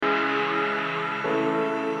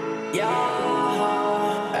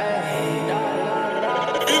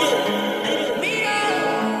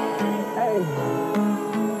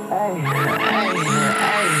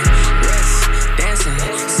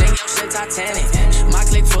Titanic, my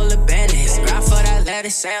clique full of bandits. Grind for that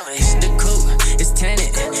lettuce sandwich. The coupe is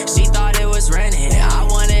tenant. She thought it was rented. I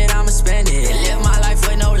want it, I'ma spend it. Live my life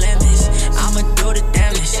with no limits. I'ma do the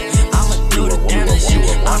damage. I'ma do the damage.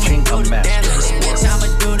 I'ma do the damage. Bitch, I'ma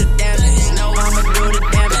do the damage. No, I'ma do the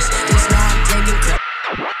damage. Just know I'm taking credit.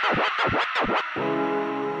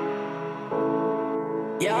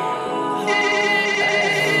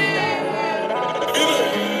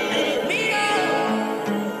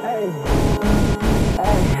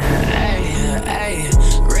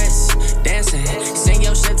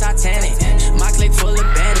 Titanic, my clique full of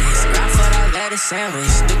bandits. Grind for that lettuce sandwich.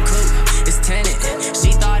 The coupe is tenant.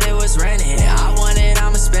 She thought it was rented. I want it,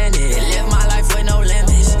 I'ma spend it. Live my life with no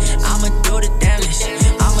limits. I'ma do the damage.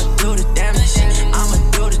 I'ma do the damage. I'ma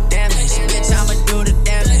do the damage. Bitch, I'ma do the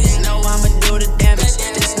damage. No, I'ma do the damage.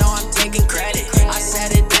 Just know I'm taking credit. I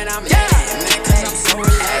said it, then I'm in it. Man, cause I'm so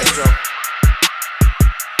relaxed.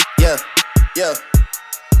 Yeah.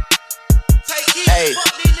 Hey,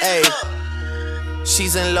 hey.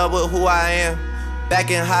 She's in love with who I am.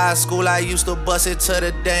 Back in high school, I used to bust it to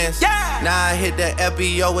the dance. Yeah. Now I hit the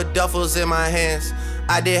FBO with duffels in my hands.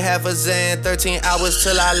 I did half a Zan, 13 hours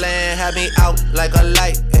till I land. Had me out like a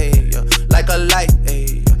light, ayy, like a light,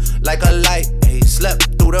 ayy, like a light, ayy.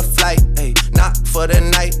 Slept through the flight, ayy, not for the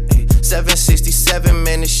night, ayy. 767,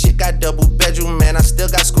 man, this shit got double bedroom, man. I still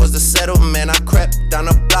got scores to settle, man. I crept down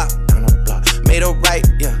the block, made a right,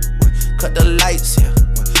 yeah. Cut the lights, yeah.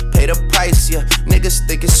 Pay the price, yeah. Niggas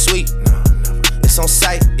think it's sweet, no, never. It's on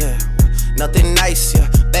sight, yeah. Nothing nice, yeah.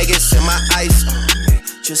 Vegas in my ice, oh man.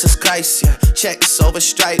 Jesus Christ, yeah. Checks over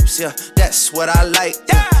stripes, yeah. That's what I like,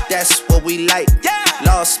 yeah. That's what we like, yeah.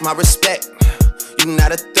 Lost my respect, you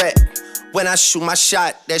not a threat. When I shoot my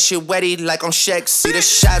shot, that shit wetty like on Shaq. See the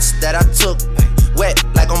shots that I took, wet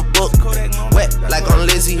like on Book, wet like on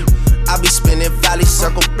Lizzie. I be spinning valley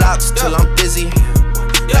circle blocks till I'm dizzy.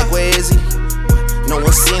 Like where is he? No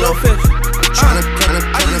one seen no fish.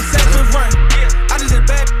 I just said to run. I just did a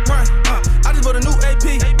bad run. I just bought a new AP.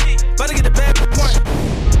 About to get the bad point.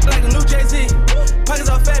 Like a new Jay-Z. Pockets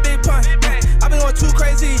all fat, big pun. I been going too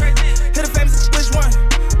crazy. Hit the famous which one?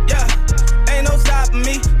 Yeah. Ain't no stopping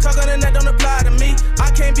me. Talk on the net don't apply to me.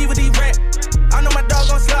 I can't be with these rats. I know my dog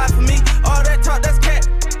gon' slide for me. All that talk, that's cat.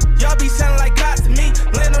 Y'all be sounding like cops to me.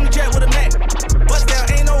 Land on the jet with a Mac. Bust down,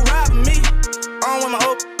 ain't no robbing me. I don't want my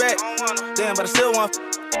old back. Damn, but I still want.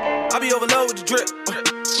 I be overloaded with the drip.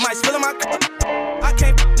 Might spill in my cup. I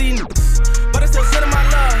can't these niggas, but I still sending my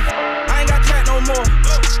love. I ain't got track no more.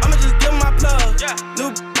 I'ma just give 'em my plug. New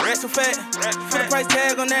rats so fat. Put a price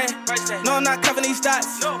tag on that. No, I'm not covering these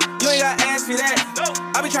stocks. You ain't gotta ask me that.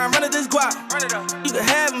 I be trying to run this guap. You can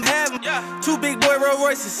have them. Two big boy Rolls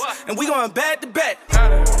Royces. And we going back to back.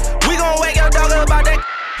 We gon' wake your dog up about that.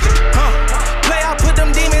 Play, I put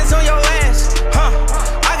them demons on your ass.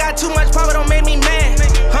 I got too much power, don't make me mad.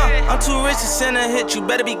 I'm too rich to send a hit, you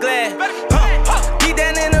better be glad. Deep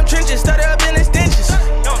down in them trenches, started up in extensions.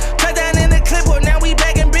 Cut down in the clipboard, now we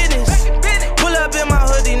back in business. Pull up in my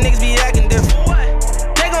hood, these niggas be acting different.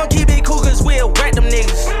 They gon' keep it cool, cause we'll whack them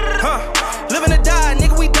niggas. Living or die,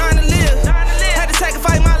 nigga, we dying to live. Had to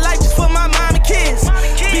sacrifice my life just for my mom and kids.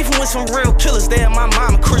 Beefing with some real killers, they at my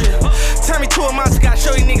mama crib. Turn me to a monster, gotta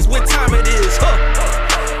show you niggas what time it is.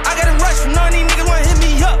 I got a rush from none of these niggas wanna hit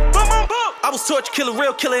me up. I was torture killer,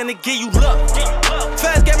 real killer, and they give you luck.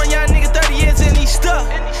 Fast gamer, young nigga, 30 years and he stuck.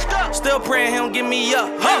 Still praying he don't give me up.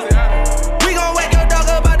 We gon' wake your dog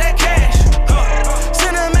up about that cash.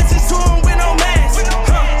 Send a message to him with no mask.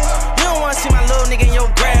 You don't wanna see my little nigga in your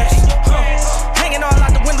grass. Hanging all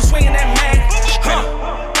out the window, swinging that mag.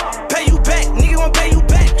 Pay you back, nigga gon' pay you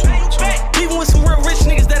back. Even with some real rich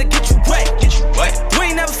niggas that'll get you wet. We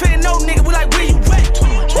ain't never fit no nigga, we like where you at.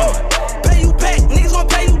 Pay you back, niggas gon'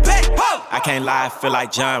 pay you back. I can't lie, I feel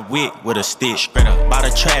like John Wick with a stick. Bought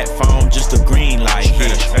a trap phone, just a green light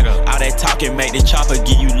hit. All that talking make the chopper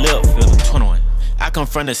give you lip filler. 21. I come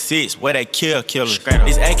from the 6, where they kill killers.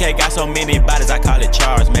 This AK got so many bodies, I call it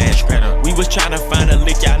Charles, man. We was tryna find a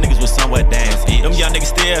lick, y'all niggas was somewhere dancing. Them young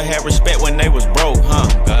niggas still had respect when they was broke,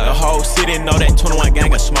 The whole city know that 21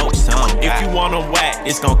 gang of smoke some. If you want them whack,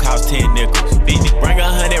 it's gon' cost 10 nickels. Bring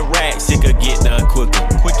 100 racks, it could get done quicker.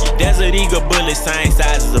 Desert Eagle bullet, same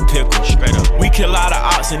size as a pickle. We kill all the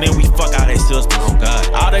ops and then we fuck all they sisters.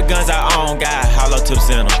 All the guns I own got hollow tips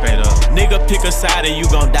in them. Nigga pick a side and you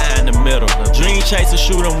gon' die in the middle. Dream chaser,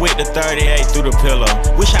 shoot him with the 38 through the pillow.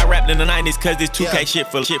 Wish I rapped in the 90s cause this 2K shit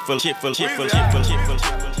full.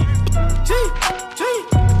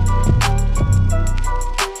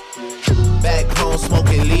 Back home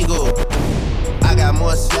smoking legal. I got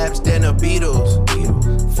more slaps than the Beatles.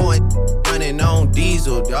 Foreign running on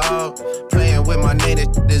diesel, dawg. Playing with my name,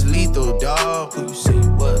 this lethal, dawg. Who you say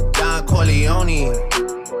you was? Don Corleone.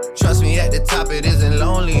 Trust me, at the top it isn't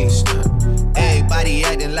lonely. Everybody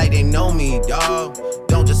acting like they know me, dawg.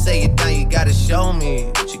 Don't just say it down, you gotta show me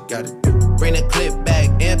what you gotta do. Bring the clip back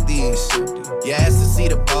empty. You asked to see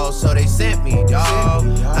the ball, so they sent me, dawg.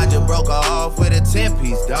 I just broke her off with a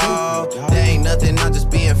 10-piece, dawg. There ain't nothing, I'm just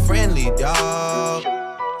being friendly, dawg.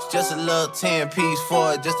 It's just a little 10-piece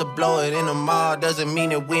for it, just to blow it in the mall. Doesn't mean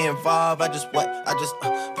that we involved. I just put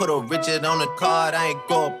a Richard on the card. I ain't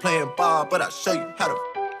going playing ball, but I'll show you how to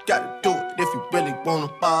gotta do it if you really wanna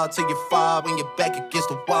ball till you fall when you're back against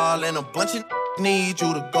the wall. And a bunch of need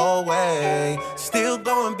you to go away. Still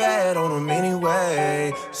going bad on them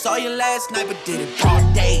anyway. Saw you last night but did it all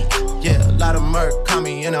day. Yeah, a lot of murk caught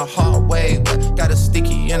me in a hard way, but got a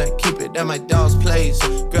sticky and I keep it at my dog's place.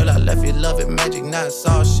 Girl, I left you love it magic, not it's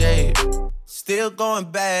all shade. Still going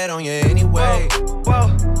bad on you anyway. Whoa,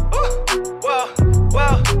 whoa,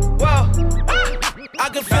 whoa, whoa. I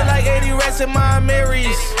can feel like 80 rats in my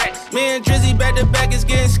Marys. Me and Drizzy back to back, it's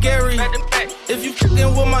getting scary. If you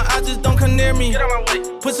fucking with my eyes, just don't come near me.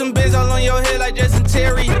 Put some bands all on your head like Jason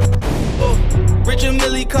Terry. Richard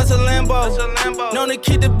Millie cuss a Lambo. Known to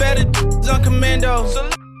keep the better on commando.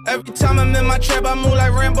 Every time I'm in my trap, I move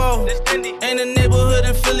like Rambo. Ain't a neighborhood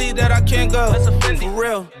in Philly that I can't go. For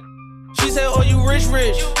real. She said, oh, you rich.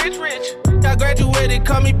 I graduated,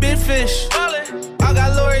 call me Big Fish. I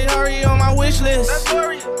got Lori Hurry on my wish list.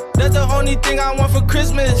 That's the only thing I want for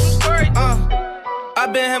Christmas. I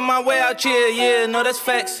been had my way out here, yeah, no, that's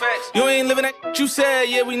facts. You ain't living that you said,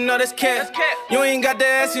 yeah, we know that's cat. You ain't got the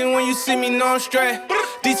ass in when you see me, no, I'm straight.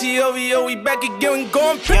 DTOVO, we back again, we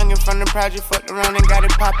going young and from the project, fucked around and got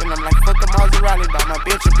it poppin'. I'm like, fuck a Maserati, but my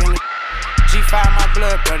bitch up in the G5, my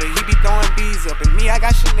blood brother, he be throwing bees up. And me, I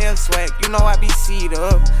got Chanel swag, you know I be seed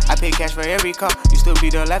up. I pay cash for every car, you still be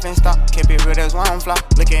the laughing stock. Kept it real, that's why I'm flop.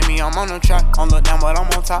 Look at me, I'm on the track. Don't look down, but I'm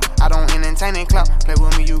on top. I don't entertain and clout. Play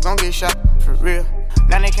with me, you gon' get shot, for real.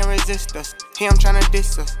 Now they can't resist us. Here I'm tryna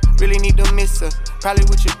diss us. Really need to miss us. Probably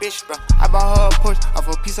with your bitch, bro. I bought her a Porsche off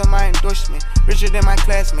a piece of my endorsement. Richer than my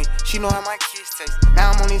classmate. She know how my kids taste.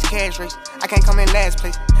 Now I'm on this cash race. I can't come in last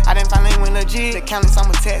place. I didn't finally win legit. The countless, I'm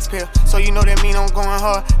a taxpayer. So you know that mean I'm going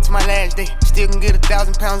hard to my last day. Still can get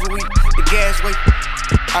 1,000 pounds a week. The gas weight.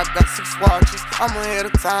 I got 6 watches. I'm ahead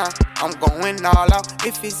of time. I'm going all out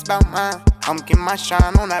if it's about mine. I'm getting my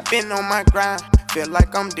shine on. I've been on my grind. Feel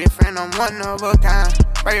like I'm different, I'm one of a kind.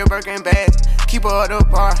 Wear your Birkin bag, keep her at the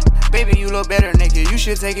bar. Baby, you look better naked, you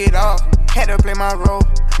should take it off. Had to play my role,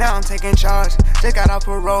 now I'm taking charge. Just got off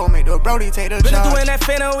parole, make the Brody take the charge. Been doing that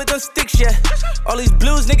phantom with them sticks, yeah. All these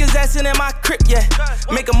blues niggas assin' in my crib, yeah.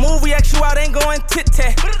 Make a move, we ask you out, ain't going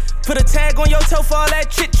tit-tat. Put a tag on your toe for all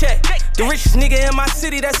that chit-chat. The richest nigga in my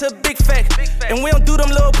city, that's a big fact. And we don't do them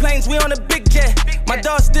little planes, we on a big jet. My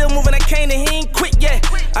dog still moving that cane and he ain't quit yet.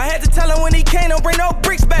 I had to tell him when he came, don't bring no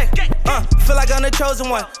bricks back. Feel like I'm the chosen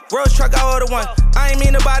one. Rose truck, I order one. I ain't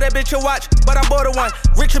mean to buy that bitch a watch, but I bought her one.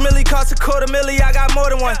 Richard Millie cost $250,000, I got more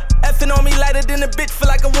than one. Effing on me lighter than a bitch, feel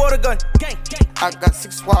like a water gun. I got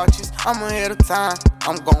 6 watches, I'm ahead of time.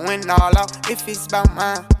 I'm going all out if it's about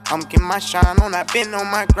mine. I'm getting my shine on, I've been on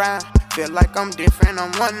my grind. Feel like I'm different,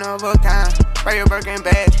 I'm one of a kind. Wear your Birkin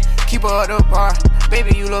bag, keep her at the bar.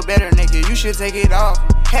 Baby, you look better naked, you should take it off.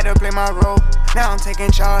 Had to play my role, now I'm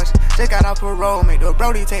taking charge. Just got off parole, make the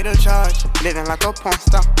Brody take the charge. Living like a porn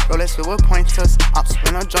star, rollers filled with pointers. Ops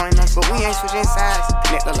wanna join us, but we ain't switching sides.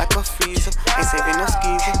 Neck look like a freezer, ain't saving no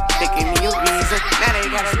skeezer. They give me a visa, now they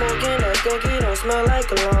gotta smoking that stinky, don't smell like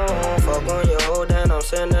cologne. Fuck on your hoe, then I'm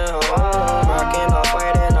sending her home. Rockin' off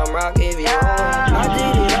white and I'm rockin' V on. I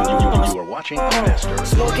did it all. You are watching Master.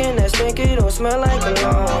 Smoking that stinky, don't smell like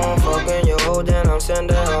cologne. Fuck on your hoe, then I'm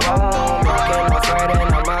sending her home. Rockin' off white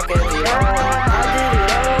and I'm rockin' V on. I did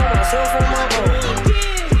it all myself on my own.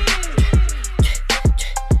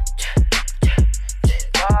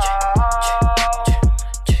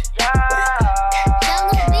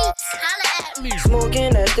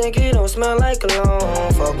 Smoking that stinky, don't smell like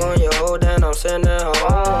cologne. Fuck on your hoe, then I'm sending her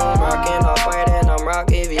home. Rockin' off white and I'm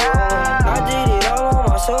rockin' V on. I did it all on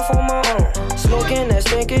myself on my own. Smoking that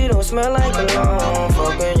stinky, don't smell like cologne.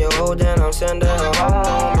 Fuck on your hoe, then I'm sending her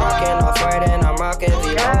home. Rockin' off white and I'm rockin' V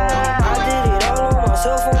on. I did it all on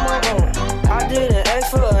myself on my own. I didn't ask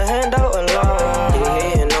for a handout alone. They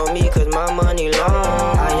hating on me cause my money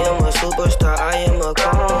long. I am a superstar, I am a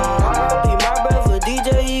clone. Be my brother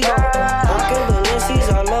DJ Ego. Rockin' Balenci's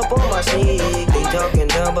all up on my sneak. They talking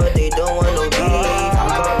down but they don't want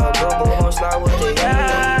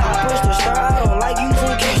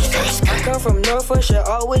from north, for shit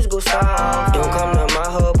always go south. Don't come to my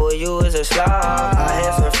hood, boy, you is a slob. I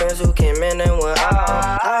had some friends who came in and went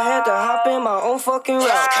out. I had to hop in my own fucking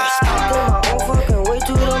route. Hopped in my own fucking way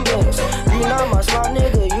to them bins. You not my smart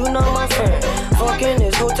nigga, you not my friend. Fucking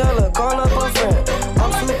this hotel or call up a friend.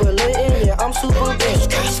 I'm super lit and yeah, I'm super big.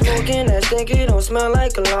 Smoking that stinky, don't smell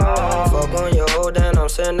like cologne. Fuck on your hoe, then I'm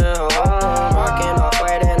sending her home. Rockin' off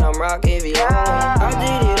white and I'm rockin' V on. I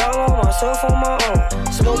did it all on myself on my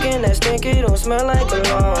own. Smoking that stinky, don't smell like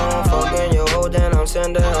cologne. Fucking your hoe, then I'm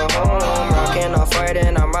sending her home. Rockin' off white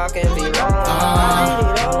and I'm rockin' V long. I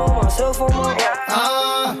did it all on myself on my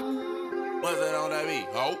own. What's that on that beat?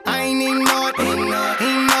 Oh. I ain't even know it, ain't know it.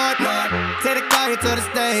 Take the car here to the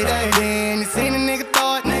stage. Then you seen a nigga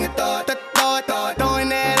thought, throwing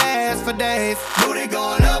that ass for days. Booty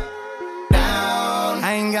going up, down.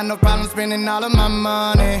 I ain't got no problem spending all of my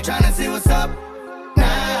money. Tryna see what's up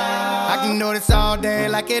now. I can do this all day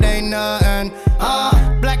like it ain't nothing.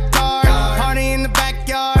 Black card, party in the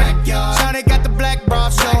backyard. Shawty got the black bra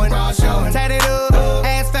showing. Tatted up,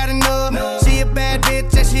 ass fat enough. She a bad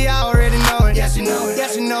bitch and she already know it. Yeah, she know it. Yeah,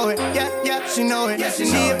 she know it. Yeah, she know it.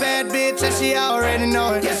 She a bad bitch and she already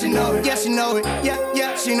know it. Yeah, she know it. Yeah, she know it.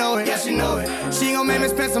 Yeah, she know it. Yeah, she know it. She gon' make me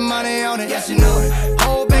spend some money on it. Yeah, she know it.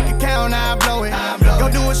 Whole bank account, I blow it. Go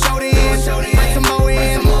do a show then, bring some more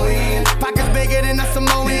in. Pockets bigger than a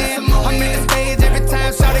Samoan. I'm in the stage every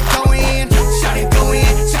time, shout it go in. Shout it go in,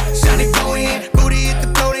 shout it go in. Booty hit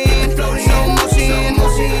the float in, slow motion.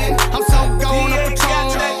 I'm so gone up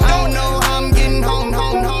Patron, I don't know how I'm getting home.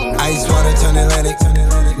 Ice water turn Atlantic,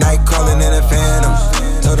 night calling in a phantom.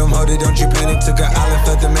 Told them hold it, don't you panic. Took an island,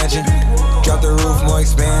 left the mansion. Drop the roof, more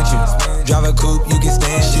expansion. Drive a coupe, you can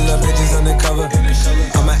stand. She love bitches undercover.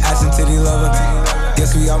 I'm an ass and titty lover.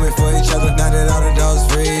 Guess we all meant for each other. Now that all the dogs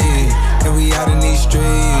free and we out in these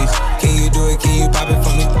streets. Can you do it? Can you pop it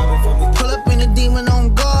for me? Pull up in a demon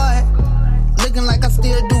on guard, looking like I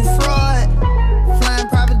still do fraud. Flying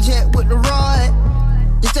private jet with the rod.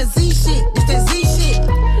 It's that Z shit, it's that Z shit.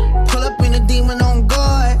 Pull up in a demon on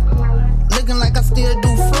guard, looking like I still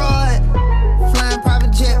do fraud. Flying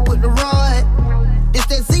private jet with the rod. It's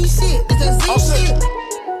that Z shit, it's that Z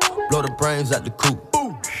shit. Blow the brains out the coop.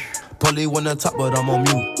 Polly wanna talk, but I'm on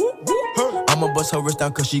mute. I'ma bust her wrist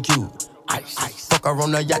down cause she cute. Ice. Fuck her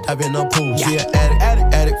on the yacht, I've been a pool. She an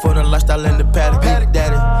addict for the lifestyle and the paddock. Big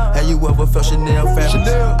daddy, have you ever felt Chanel fabric?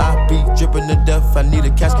 I be dripping to death, I need a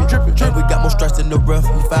casket. And we got more strikes in the rough,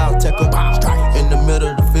 we foul tech em. In the middle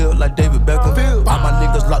of the field like David Beckham. All my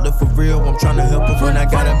niggas locked up for real, I'm tryna help them. When I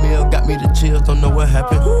got a meal, got me the chills, don't know what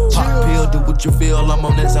happened. Pop pill, do what you feel, I'm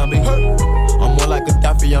on that zombie. I'm more like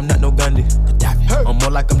Gaddafi, I'm not no Gandhi. I'm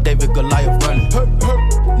more like I'm David Goliath running.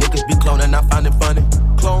 Niggas be cloning, I find it funny.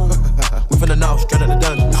 Clone, we finna know, straight out the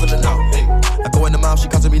dungeon. We finna know, hey. I go in the mouth, she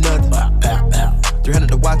costing me nothing. 300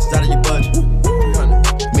 the watch is out of your budget.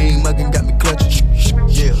 300. Mean muggin' got me clutching.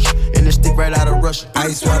 Yeah, and this stick right out of Russia.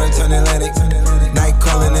 Ice water turn Atlantic, night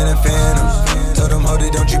calling in a phantom. Told them hold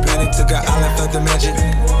it, don't you panic. Took an island, left the mansion.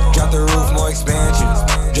 Drop the roof, more expansion.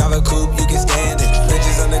 Drive a coupe, you can stand it.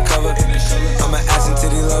 Bitches undercover, I'm an ass and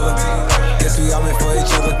titty lover. Guess we all meant for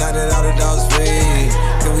each other. Now that all the dogs free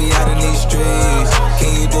and we out in these streets.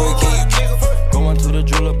 Can you do it? Can you? Going to the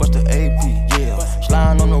jeweler, bust the AP, yeah.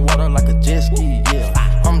 Sliding on the water like a jet ski, yeah.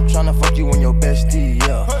 I'm tryna fuck you and your bestie,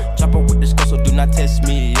 yeah. Chopper with this girl, so do not test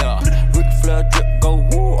me, yeah. Ric Flair drip, go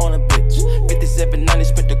woo on a bitch. 5790,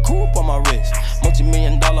 spent the coupe on my wrist.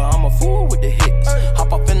 Multi-million-dollar, I'm a fool with the hits.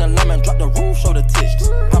 Hop up in the lemon, drop the roof, show the tits.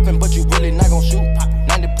 Poppin', but you really not gon' shoot.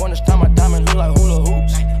 90 pointers, time my diamond look like hula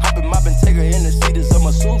hoops. Hoppin', moppin', take her in the seats of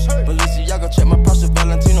my suits. Balenciaga, check my purse with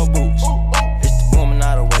Valentino boots. It's the woman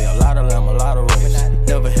out of way, a lot of them, a lot of race.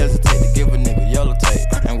 Never hesitate to give a nigga yellow tape.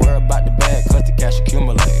 And worry about the bag, cause the cash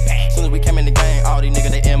accumulate. Soon as we came in the game, all these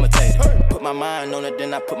niggas, they imitated. Put my mind on it,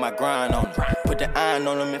 then I put my grind on it. Put the iron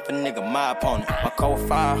on them if a nigga my opponent. My code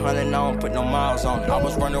 500, I don't put no miles on it. I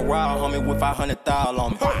was running wild, homie, with 500,000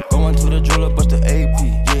 on me. Going to the jeweler, bust the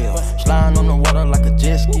AP, yeah. Sliding on the water like a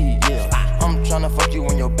jet ski, yeah. I'm tryna fuck you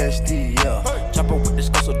and your bestie, yeah. Chopper with this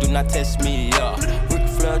girl, so do not test me, yeah. Ric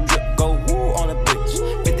Flair drip, go woo on a bitch.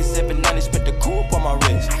 5790, spent the coupe on my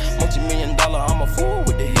wrist. Multi-million-dollar, I'm a fool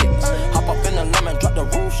with the hits. Hop up in the lemon, drop the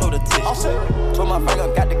roof, show the tits. Twirl my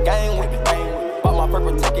finger, got the game with me. Bought my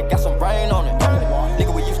purple ticket, got some brain on it.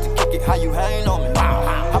 Nigga, we used to kick it, how you hang on me?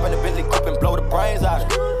 Hop in the Bentley coupe and blow the brains out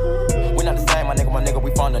of it. We not the same, my nigga,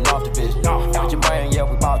 we funding off the bitch. With your brain, yeah,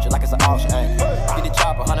 we bought you like it's an auction, ain't. Get the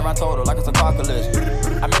chopper, 100 round total, like it's a car collision.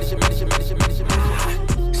 I made it shit.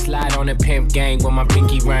 Slide on the pimp gang with my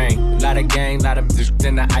pinky ring. Lot of gang, lot of bitch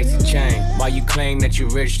in the icy chain. While you claim that you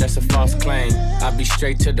rich, that's a false claim. I be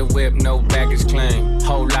straight to the whip, no baggage claim.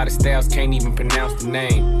 Whole lot of styles, can't even pronounce the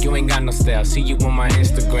name. You ain't got no style, see you on my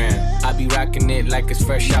Instagram. I be rocking it like it's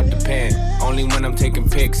fresh out the pan. Only when I'm taking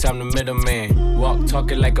pics, I'm the middleman. Walk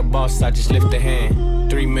talking like a boss, I just lift a hand.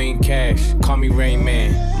 3 million cash, call me Rain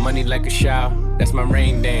Man. Money like a shower, that's my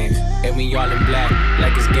rain dance. And we all in black,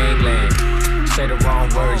 like it's gangland. Say the wrong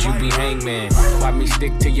words, you be hangman. Why me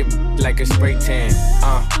stick to you like a spray tan?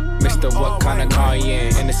 Mr. What kind of car you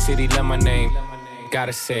in the city, love my name.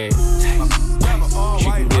 Gotta say it. She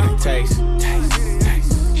can get a taste.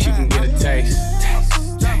 She can get a taste.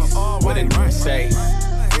 What did I say?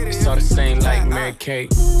 It's all the same like Mary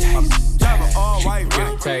Kate. She can get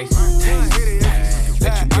a taste.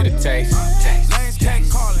 Let you get a taste.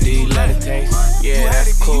 Do you let it taste? Yeah,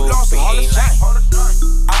 that's cool, but he ain't like.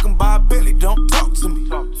 I can buy a Bentley, don't talk to me.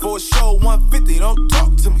 For a show 150, don't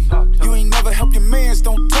talk to me. You ain't never help your mans,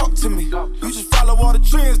 don't talk to me. You just follow all the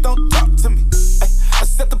trends, don't talk to me. I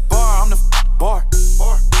set the bar, I'm the bar.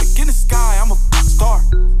 Like in the sky, I'm a star.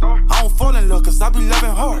 I don't fall in love, cause I be loving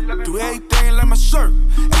hard. Do everything like my shirt,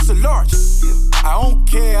 it's a large. I don't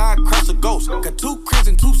care, I crash a ghost. Got 2 cribs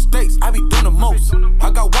and 2 states, I be doing the most. I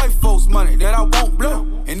got white folks' money that I won't blow.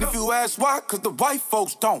 And if you ask why, cause the white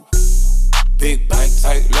folks don't. Big bank,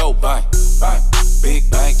 tight, low bank, bank. Big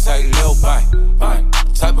bank, tight, low bank, bank.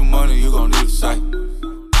 The type of money you gon' need to sight.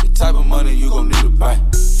 The type of money you gon' need to buy.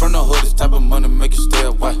 From the hood, this type of money make you stay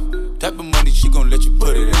away. Type of money she gon' let you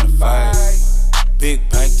put it in the fight. Big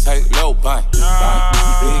bank, tight, low bank, bank.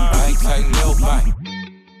 Big bank, tight, low bank.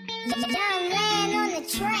 Young man on the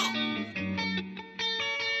track.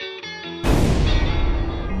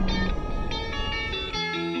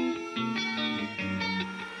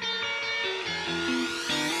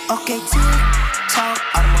 Okay, tick-tock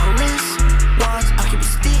out of my wrist. Watch, I keep a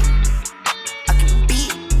stick. I keep a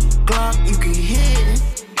beat. Glock, you can hear it.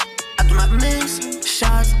 I do not miss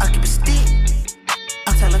shots, I keep a stick. I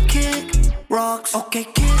tell her kick, rocks. Okay,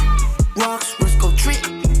 kick, rocks, wrist go trick.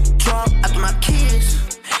 Drop after my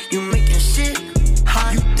kids. You making shit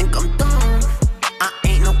hot. You think I'm dumb? I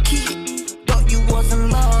ain't no kid. Thought you was in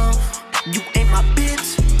love. You ain't my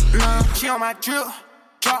bitch, nah. She on my drip,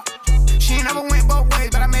 drop. She ain't never went both ways,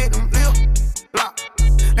 but I made them lip lock.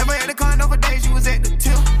 Never had a condo for days, she was at the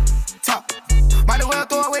tip top. Might as well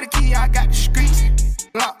throw away the key, I got the streets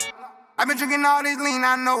locked. I've been drinking all this lean,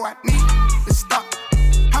 I know I need to stop.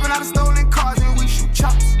 Hopping out of stolen cars and we shoot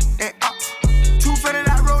chops at ops. 2 fitted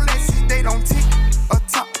out Rolexes, they don't tick or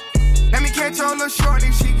top. Let me catch your little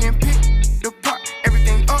shorty, she can pick the part.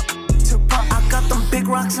 Everything up to par. I got them big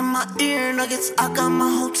rocks in my ear nuggets. I got my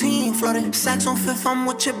whole team flooded. Sacks on 5th, I'm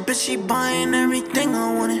with your bitch. She buying everything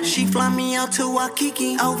I wanted. She fly me out to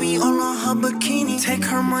Waikiki. LV all on her bikini. Take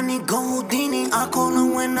her money, go Houdini. I call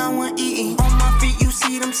her when I want eating. On my feet, you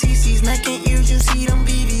see them CCs. Neck and ears, you see them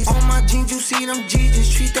BBs. On my jeans, you see them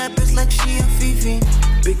GGs. Treat that bitch like she a Fifi.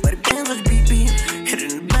 Big body bands like BP. Hit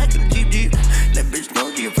it in the back of the Jeep. That bitch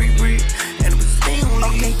know she a free breed. And it was staying on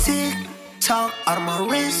okay, tick, talk out of my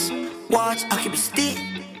wrist. Watch, I keep a stick.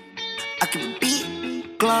 I keep a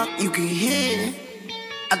beat. Glock, you can hear it.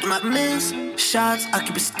 I do not miss shots, I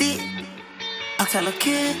keep a stick. I tell her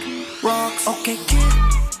kick, rocks. Okay, kick,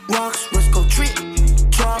 rocks, wrist go trick.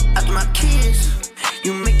 Drop after my kids.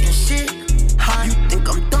 You making shit hot. You think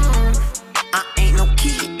I'm dumb? I ain't no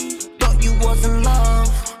kid. Thought you was in love.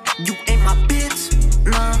 You ain't my bitch,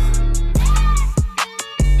 nah.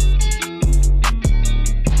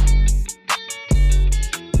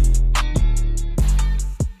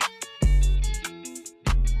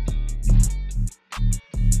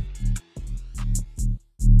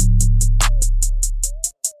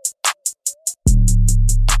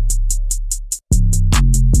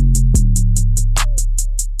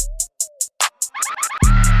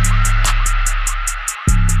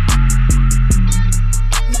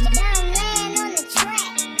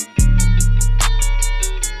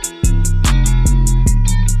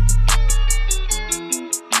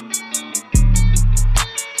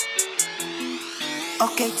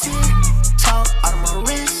 Okay, tick, talk out of my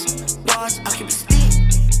wrist. Watch, I keep a stick.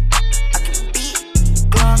 I keep a beat.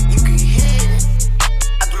 Glock, you can hear it.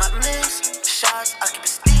 I do not miss shots, I keep a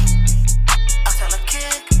stick. I tell her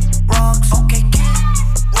kick, rocks. Okay, kick,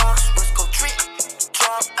 rocks, wrist go trick.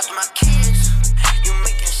 Drop after my kids. You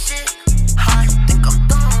making shit hot. You think I'm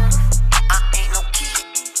dumb? I ain't no kid.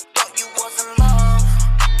 Thought you was in love.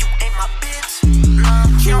 You ain't my bitch,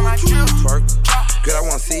 nah. She on my drip, twerk. Girl, I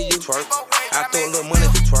wanna see you twerk. I throw a little money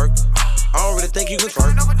to twerk. I don't really think you can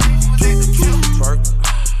twerk. Twerk.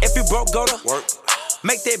 If you broke, go to work.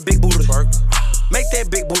 Make that big booty twerk. Make that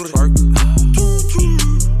big booty twerk.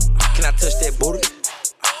 Can I touch that booty?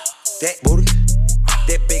 That booty.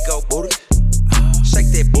 That big old booty. Shake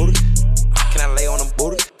that booty. Can I lay on them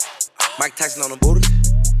booty? Mike Tyson on them booty.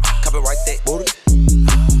 Copyright that booty.